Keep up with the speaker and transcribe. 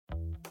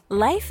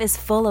Life is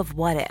full of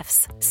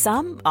what-ifs.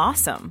 Some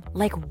awesome,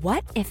 like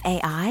what if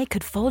AI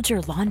could fold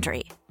your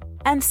laundry?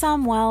 And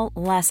some, well,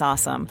 less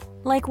awesome,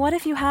 like what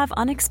if you have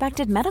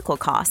unexpected medical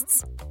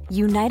costs?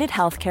 United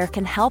Healthcare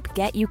can help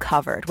get you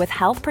covered with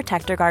Health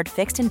Protector Guard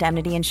fixed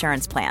indemnity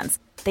insurance plans.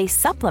 They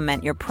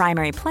supplement your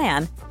primary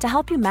plan to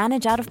help you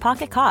manage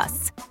out-of-pocket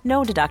costs.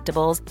 No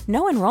deductibles,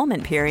 no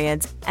enrollment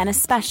periods, and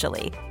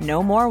especially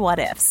no more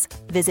what-ifs.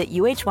 Visit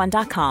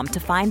uh1.com to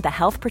find the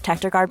Health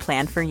Protector Guard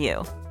plan for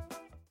you.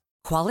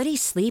 Quality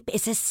sleep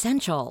is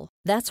essential.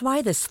 That's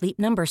why the Sleep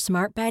Number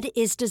Smart Bed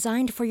is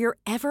designed for your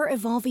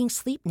ever-evolving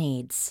sleep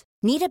needs.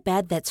 Need a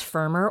bed that's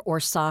firmer or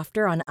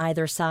softer on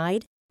either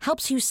side?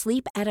 Helps you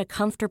sleep at a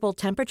comfortable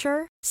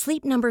temperature?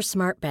 Sleep Number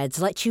Smart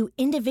Beds let you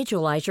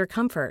individualize your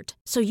comfort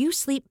so you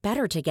sleep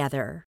better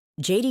together.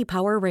 J.D.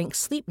 Power ranks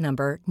Sleep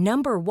Number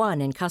number one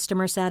in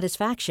customer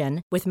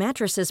satisfaction with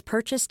mattresses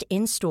purchased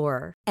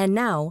in-store. And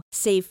now,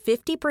 save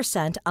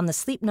 50% on the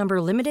Sleep Number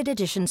Limited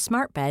Edition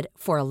Smart Bed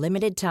for a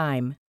limited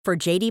time. For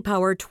J.D.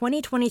 Power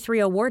 2023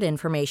 award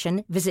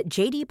information, visit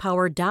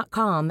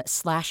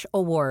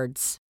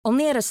jdpower.com/awards.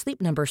 Only at a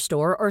Sleep Number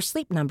store or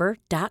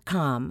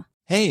sleepnumber.com.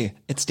 Hey,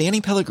 it's Danny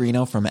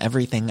Pellegrino from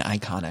Everything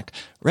Iconic.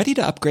 Ready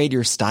to upgrade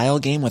your style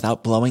game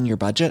without blowing your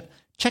budget?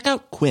 Check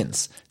out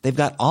Quince. They've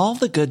got all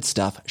the good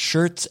stuff,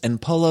 shirts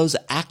and polos,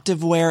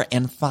 activewear,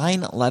 and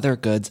fine leather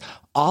goods,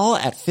 all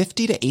at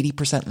 50 to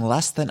 80%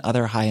 less than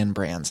other high-end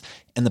brands.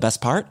 And the best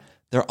part?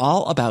 They're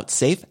all about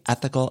safe,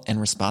 ethical, and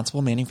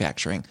responsible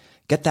manufacturing.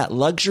 Get that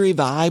luxury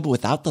vibe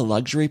without the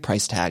luxury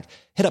price tag.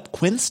 Hit up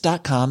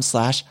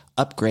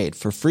quince.com/upgrade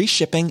for free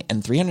shipping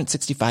and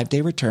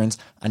 365-day returns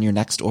on your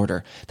next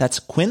order. That's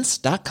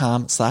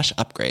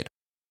quince.com/upgrade.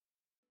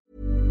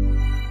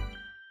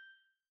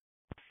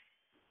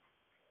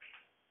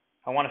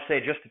 I want to say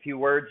just a few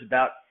words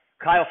about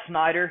Kyle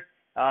Snyder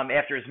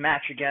after his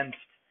match against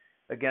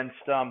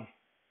the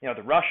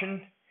Russian.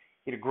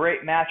 He had a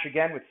great match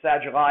again with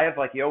Sadulayev,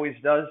 like he always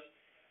does.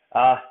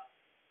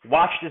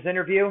 Watched his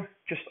interview,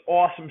 just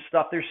awesome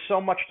stuff. There's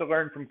so much to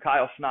learn from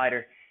Kyle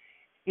Snyder.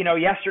 You know,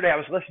 yesterday I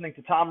was listening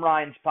to Tom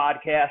Ryan's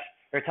podcast,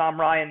 or Tom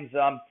Ryan's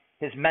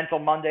his Mental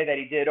Monday that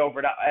he did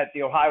over at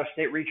the Ohio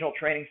State Regional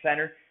Training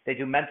Center. They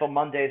do Mental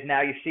Mondays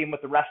now. You see him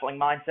with the Wrestling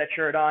Mindset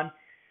shirt on.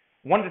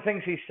 One of the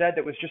things he said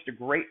that was just a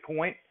great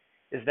point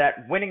is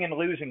that winning and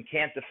losing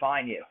can't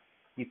define you.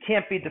 You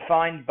can't be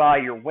defined by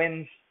your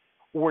wins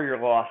or your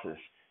losses.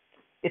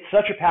 It's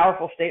such a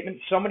powerful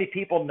statement. So many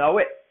people know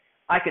it.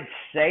 I could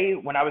say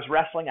when I was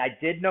wrestling, I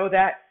did know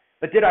that,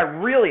 but did I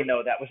really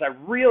know that? Was I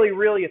really,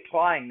 really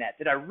applying that?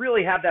 Did I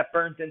really have that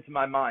burnt into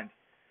my mind?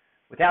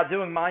 Without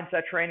doing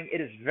mindset training,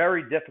 it is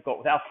very difficult.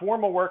 Without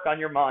formal work on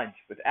your mind,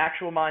 with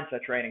actual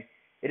mindset training,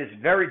 it is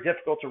very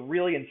difficult to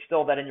really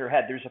instill that in your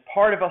head. There's a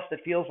part of us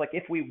that feels like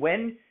if we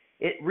win,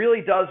 it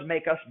really does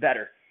make us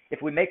better.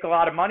 If we make a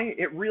lot of money,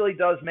 it really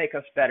does make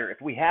us better. If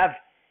we have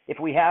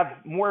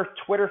more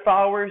Twitter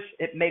followers,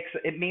 it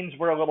means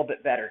we're a little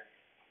bit better.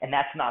 And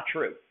that's not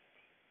true.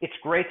 It's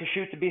great to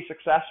shoot to be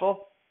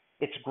successful.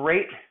 It's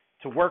great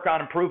to work on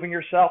improving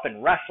yourself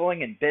in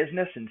wrestling, in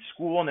business, in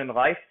school, and in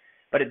life,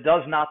 but it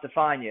does not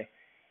define you.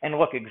 And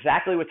look,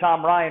 exactly what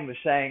Tom Ryan was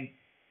saying,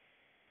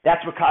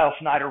 that's what Kyle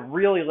Snyder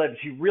really lives.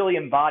 He really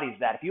embodies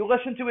that. If you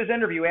listen to his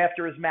interview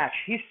after his match,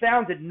 he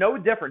sounded no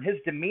different. His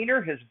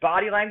demeanor, his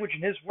body language,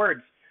 and his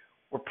words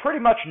were pretty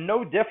much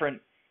no different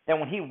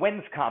than when he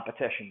wins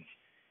competitions.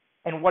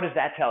 And what does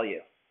that tell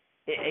you?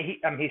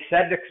 He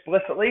said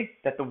explicitly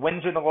that the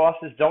wins or the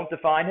losses don't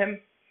define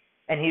him,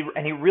 and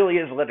he really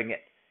is living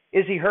it.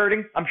 Is he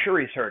hurting? I'm sure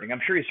he's hurting.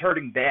 I'm sure he's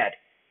hurting bad.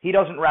 He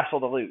doesn't wrestle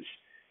to lose.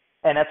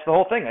 And that's the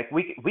whole thing. Like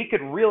we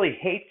could really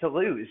hate to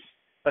lose,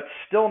 but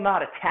still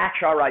not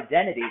attach our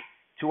identity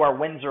to our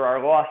wins or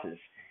our losses.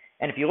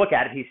 And if you look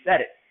at it, he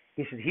said it.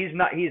 He said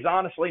he's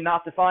honestly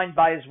not defined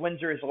by his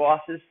wins or his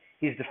losses.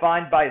 He's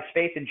defined by his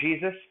faith in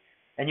Jesus.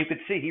 And you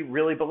could see he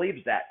really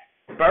believes that.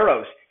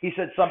 Burroughs, he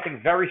said something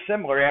very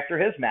similar after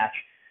his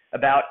match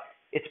about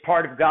it's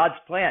part of God's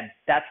plan.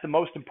 That's the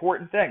most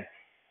important thing.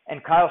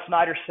 And Kyle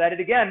Snyder said it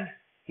again.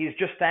 He's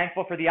just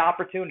thankful for the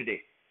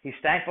opportunity. He's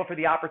thankful for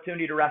the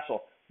opportunity to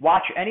wrestle.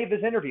 Watch any of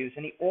his interviews,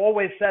 and he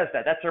always says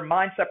that. That's our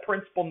mindset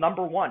principle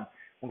number one.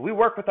 When we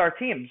work with our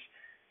teams,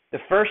 the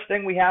first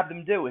thing we have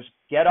them do is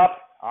get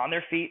up on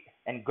their feet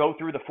and go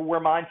through the 4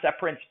 mindset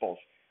principles.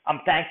 I'm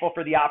thankful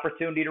for the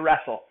opportunity to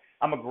wrestle.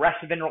 I'm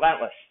aggressive and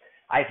relentless.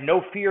 I have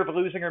no fear of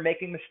losing or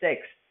making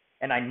mistakes,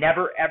 and I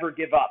never, ever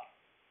give up.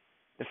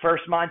 The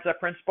first mindset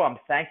principle, I'm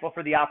thankful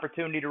for the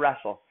opportunity to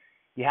wrestle.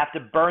 You have to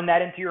burn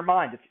that into your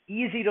mind. It's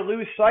easy to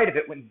lose sight of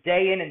it when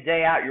day in and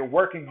day out you're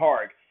working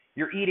hard,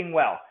 you're eating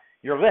well,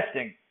 you're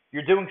lifting,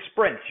 you're doing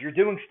sprints, you're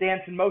doing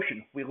stance and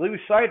motion. We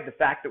lose sight of the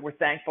fact that we're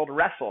thankful to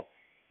wrestle.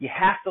 You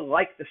have to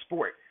like the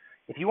sport.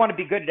 If you want to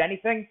be good at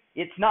anything,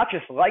 it's not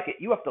just like it,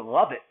 you have to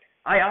love it.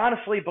 I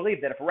honestly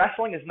believe that if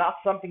wrestling is not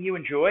something you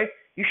enjoy,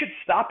 you should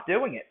stop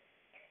doing it.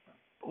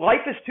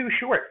 Life is too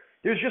short.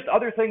 There's just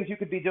other things you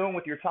could be doing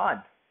with your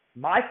time.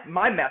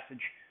 My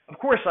message, of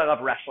course I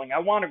love wrestling. I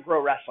want to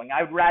grow wrestling.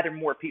 I would rather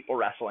more people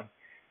wrestling.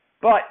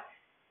 But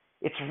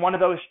it's one of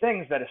those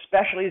things that,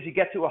 especially as you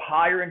get to a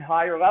higher and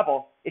higher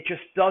level, it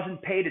just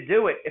doesn't pay to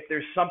do it if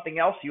there's something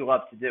else you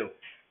love to do.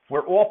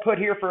 We're all put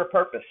here for a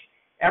purpose.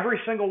 Every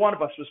single one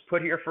of us was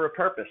put here for a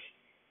purpose.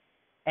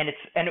 And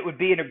it would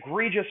be an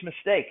egregious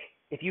mistake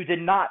if you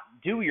did not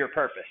do your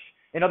purpose.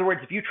 In other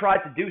words, if you tried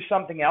to do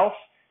something else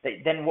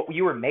than what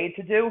you were made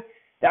to do,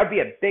 that would be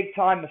a big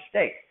time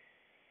mistake.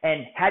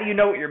 And how do you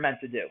know what you're meant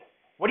to do?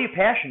 What are you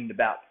passionate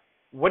about?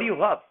 What do you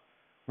love?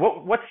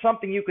 What's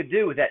something you could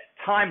do that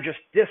time just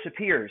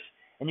disappears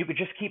and you could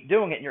just keep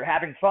doing it and you're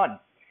having fun?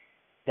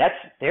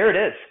 There it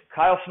is.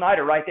 Kyle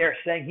Snyder right there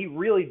saying he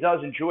really does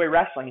enjoy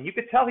wrestling. And you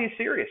could tell he's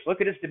serious.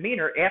 Look at his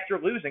demeanor after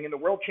losing in the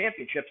World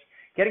Championships,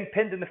 getting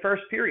pinned in the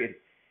first period.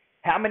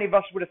 How many of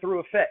us would have threw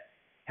a fit?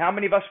 How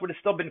many of us would have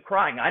still been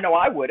crying? I know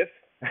I would have.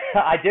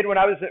 I did when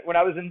I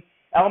was in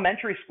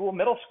elementary school,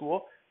 middle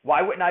school.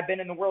 Why wouldn't I have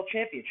been in the World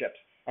Championships?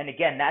 And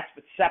again, that's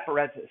what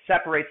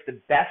separates the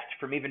best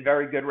from even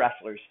very good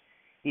wrestlers.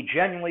 He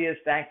genuinely is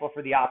thankful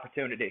for the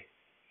opportunity.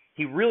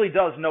 He really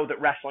does know that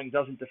wrestling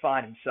doesn't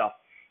define himself.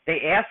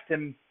 They asked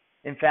him,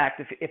 in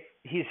fact, if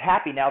he's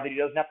happy now that he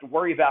doesn't have to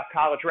worry about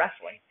college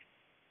wrestling.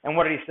 And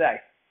what did he say?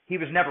 He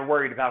was never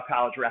worried about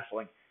college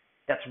wrestling.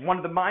 That's one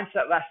of the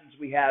mindset lessons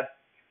we have.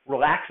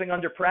 Relaxing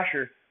under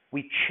pressure,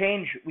 we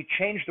change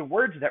the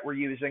words that we're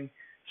using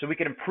so we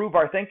can improve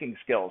our thinking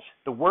skills.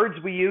 The words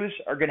we use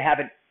are going to have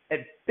a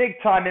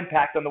big-time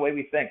impact on the way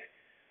we think.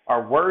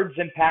 Our words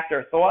impact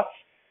our thoughts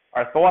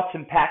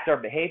impact our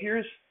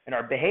behaviors, and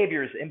our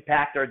behaviors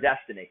impact our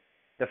destiny.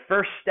 The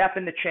first step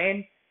in the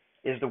chain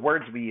is the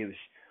words we use.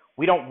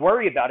 We don't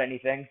worry about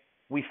anything.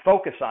 We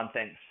focus on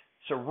things.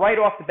 So right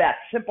off the bat,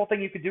 simple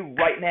thing you could do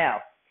right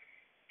now,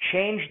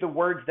 change the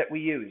words that we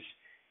use.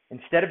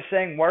 Instead of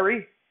saying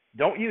worry,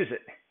 don't use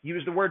it.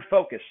 Use the word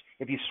focus.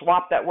 If you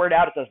swap that word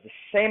out, it does the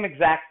same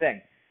exact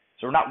thing.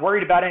 So we're not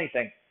worried about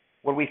anything.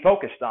 What are we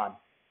focused on?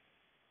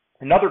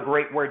 Another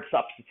great word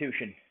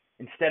substitution.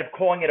 Instead of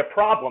calling it a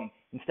problem,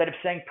 instead of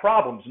saying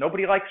problems,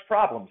 nobody likes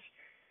problems.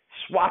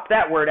 Swap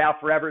that word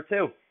out forever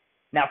too.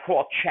 Now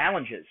call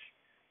challenges.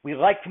 We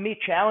like to meet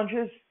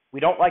challenges. We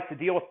don't like to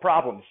deal with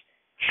problems.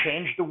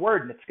 Change the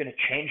word and it's going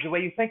to change the way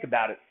you think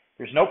about it.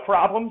 There's no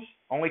problems,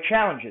 only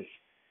challenges.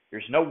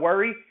 There's no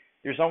worry,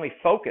 there's only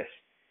focus.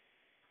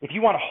 If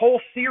you want a whole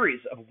series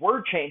of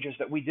word changes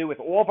that we do with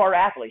all of our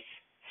athletes,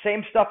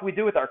 same stuff we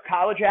do with our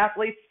college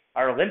athletes,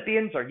 our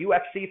Olympians, our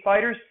UFC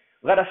fighters,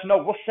 let us know.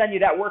 We'll send you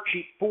that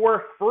worksheet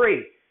for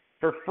free.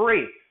 For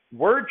free.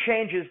 Word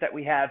changes that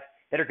we have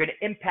that are going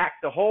to impact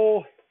the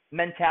whole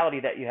mentality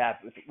that you have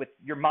with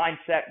your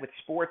mindset, with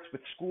sports,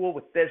 with school,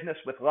 with business,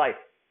 with life.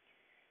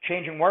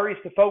 Changing worries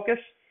to focus,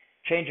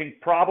 changing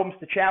problems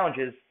to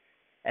challenges,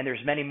 and there's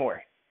many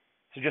more.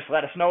 So just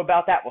let us know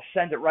about that. We'll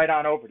send it right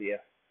on over to you.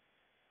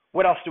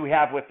 What else do we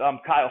have with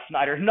Kyle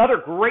Snyder?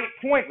 Another great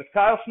point with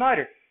Kyle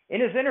Snyder.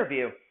 In his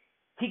interview,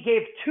 he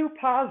gave 2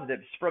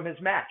 positives from his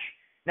match.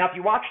 Now, if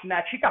you watch the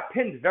match, he got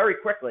pinned very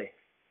quickly.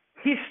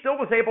 He still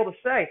was able to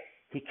say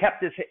he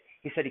kept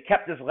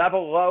his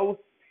level low,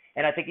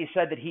 and I think he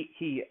said that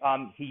he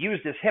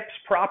used his hips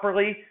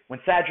properly when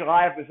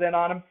Sadulayev was in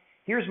on him.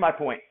 Here's my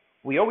point.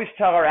 We always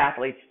tell our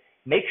athletes,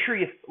 make sure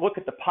you look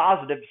at the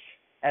positives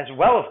as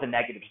well as the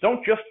negatives.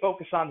 Don't just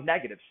focus on the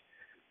negatives.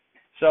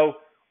 So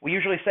we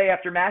usually say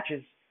after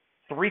matches,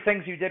 3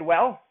 things you did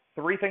well,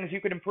 3 things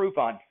you could improve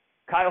on.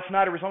 Kyle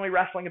Snyder was only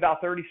wrestling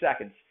about 30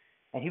 seconds,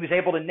 and he was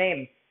able to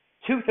name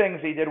 2 things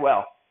he did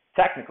well,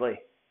 technically.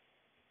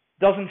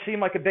 Doesn't seem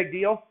like a big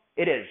deal.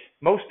 It is.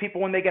 Most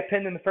people, when they get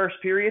pinned in the first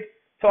period,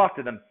 talk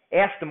to them,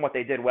 ask them what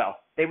they did well.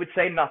 They would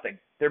say nothing.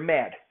 They're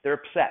mad. They're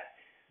upset.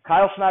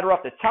 Kyle Snyder,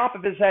 off the top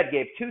of his head,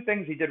 gave 2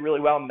 things he did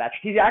really well in the match.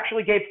 He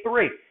actually gave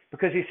 3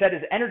 because he said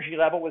his energy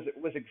level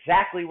was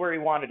exactly where he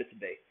wanted it to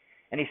be.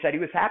 And he said he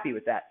was happy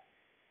with that.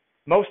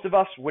 Most of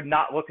us would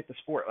not look at the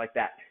sport like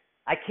that.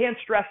 I can't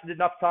stress it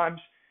enough times.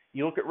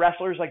 You look at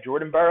wrestlers like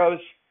Jordan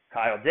Burroughs,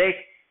 Kyle Dake,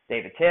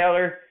 David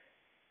Taylor,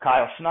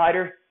 Kyle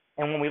Snyder,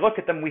 and when we look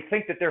at them, we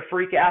think that they're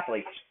freak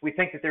athletes. We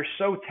think that they're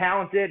so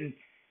talented and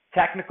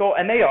technical,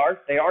 and they are.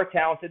 They are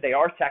talented. They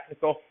are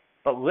technical.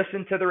 But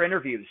listen to their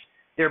interviews.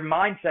 Their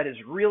mindset is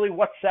really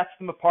what sets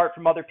them apart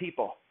from other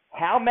people.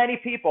 How many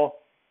people,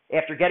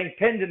 after getting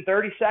pinned in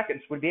 30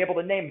 seconds, would be able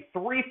to name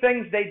 3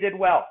 things they did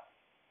well?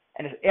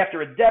 And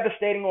after a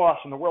devastating loss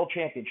in the World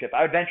Championship,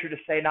 I would venture to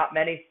say not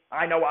many.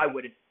 I know I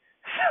wouldn't.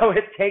 So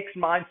it takes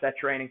mindset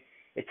training.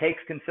 It takes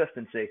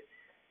consistency.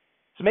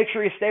 So make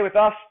sure you stay with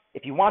us.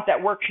 If you want that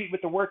worksheet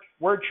with the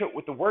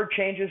word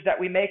changes that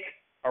we make,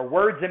 our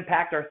words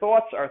impact our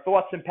thoughts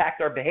impact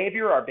our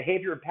behavior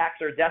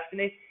impacts our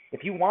destiny.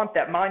 If you want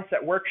that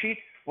mindset worksheet,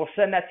 we'll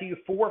send that to you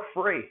for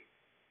free.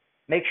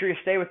 Make sure you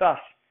stay with us.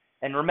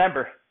 And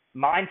remember,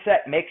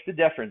 mindset makes the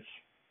difference.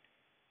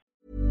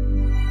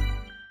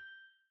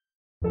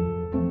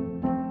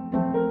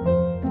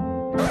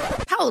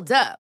 Hold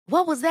up.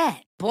 What was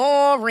that?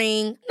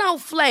 Boring. No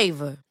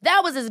flavor.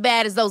 That was as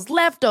bad as those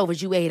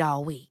leftovers you ate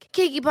all week.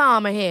 Keke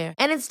Palmer here,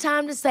 and it's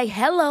time to say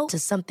hello to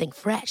something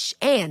fresh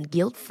and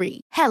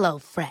guilt-free. Hello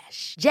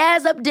Fresh.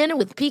 Jazz up dinner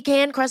with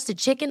pecan-crusted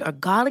chicken or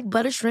garlic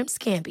butter shrimp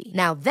scampi.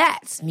 Now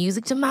that's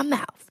music to my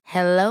mouth.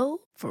 Hello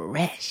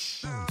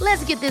Fresh.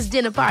 Let's get this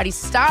dinner party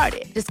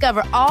started.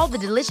 Discover all the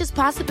delicious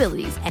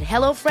possibilities at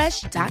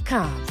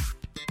HelloFresh.com.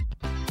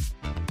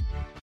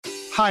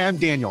 Hi, I'm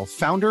Daniel,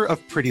 founder of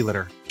Pretty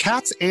Litter.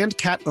 Cats and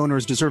cat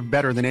owners deserve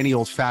better than any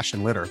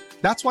old-fashioned litter.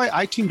 That's why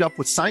I teamed up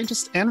with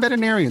scientists and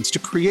veterinarians to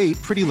create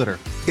Pretty Litter.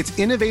 Its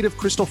innovative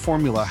crystal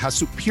formula has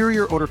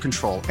superior odor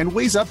control and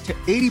weighs up to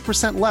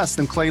 80% less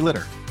than clay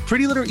litter.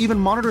 Pretty Litter even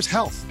monitors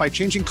health by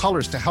changing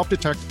colors to help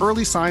detect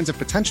early signs of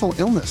potential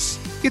illness.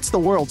 It's the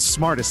world's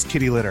smartest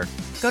kitty litter.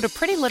 Go to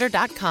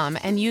prettylitter.com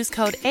and use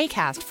code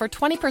ACAST for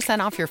 20%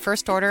 off your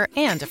first order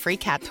and a free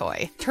cat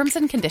toy. Terms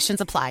and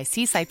conditions apply.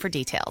 See site for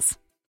details.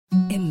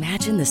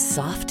 Imagine the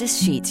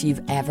softest sheets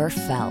you've ever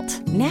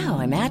felt. Now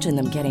imagine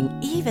them getting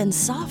even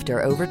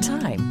softer over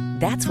time.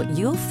 That's what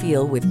you'll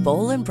feel with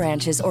Boll &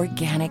 Branch's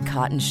organic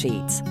cotton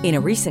sheets. In a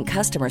recent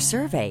customer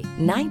survey,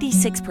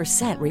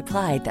 96%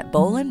 replied that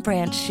Boll &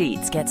 Branch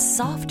sheets get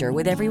softer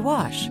with every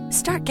wash.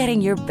 Start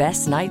getting your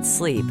best night's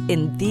sleep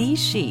in these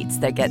sheets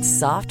that get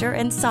softer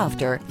and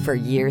softer for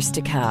years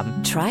to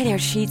come. Try their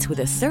sheets with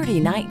a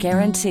 30-night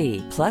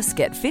guarantee. Plus,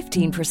 get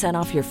 15%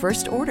 off your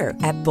first order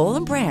at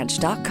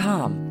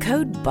bollandbranch.com.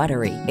 Code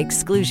BUTTERY.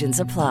 Exclusions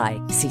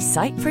apply. See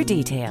site for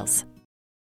details.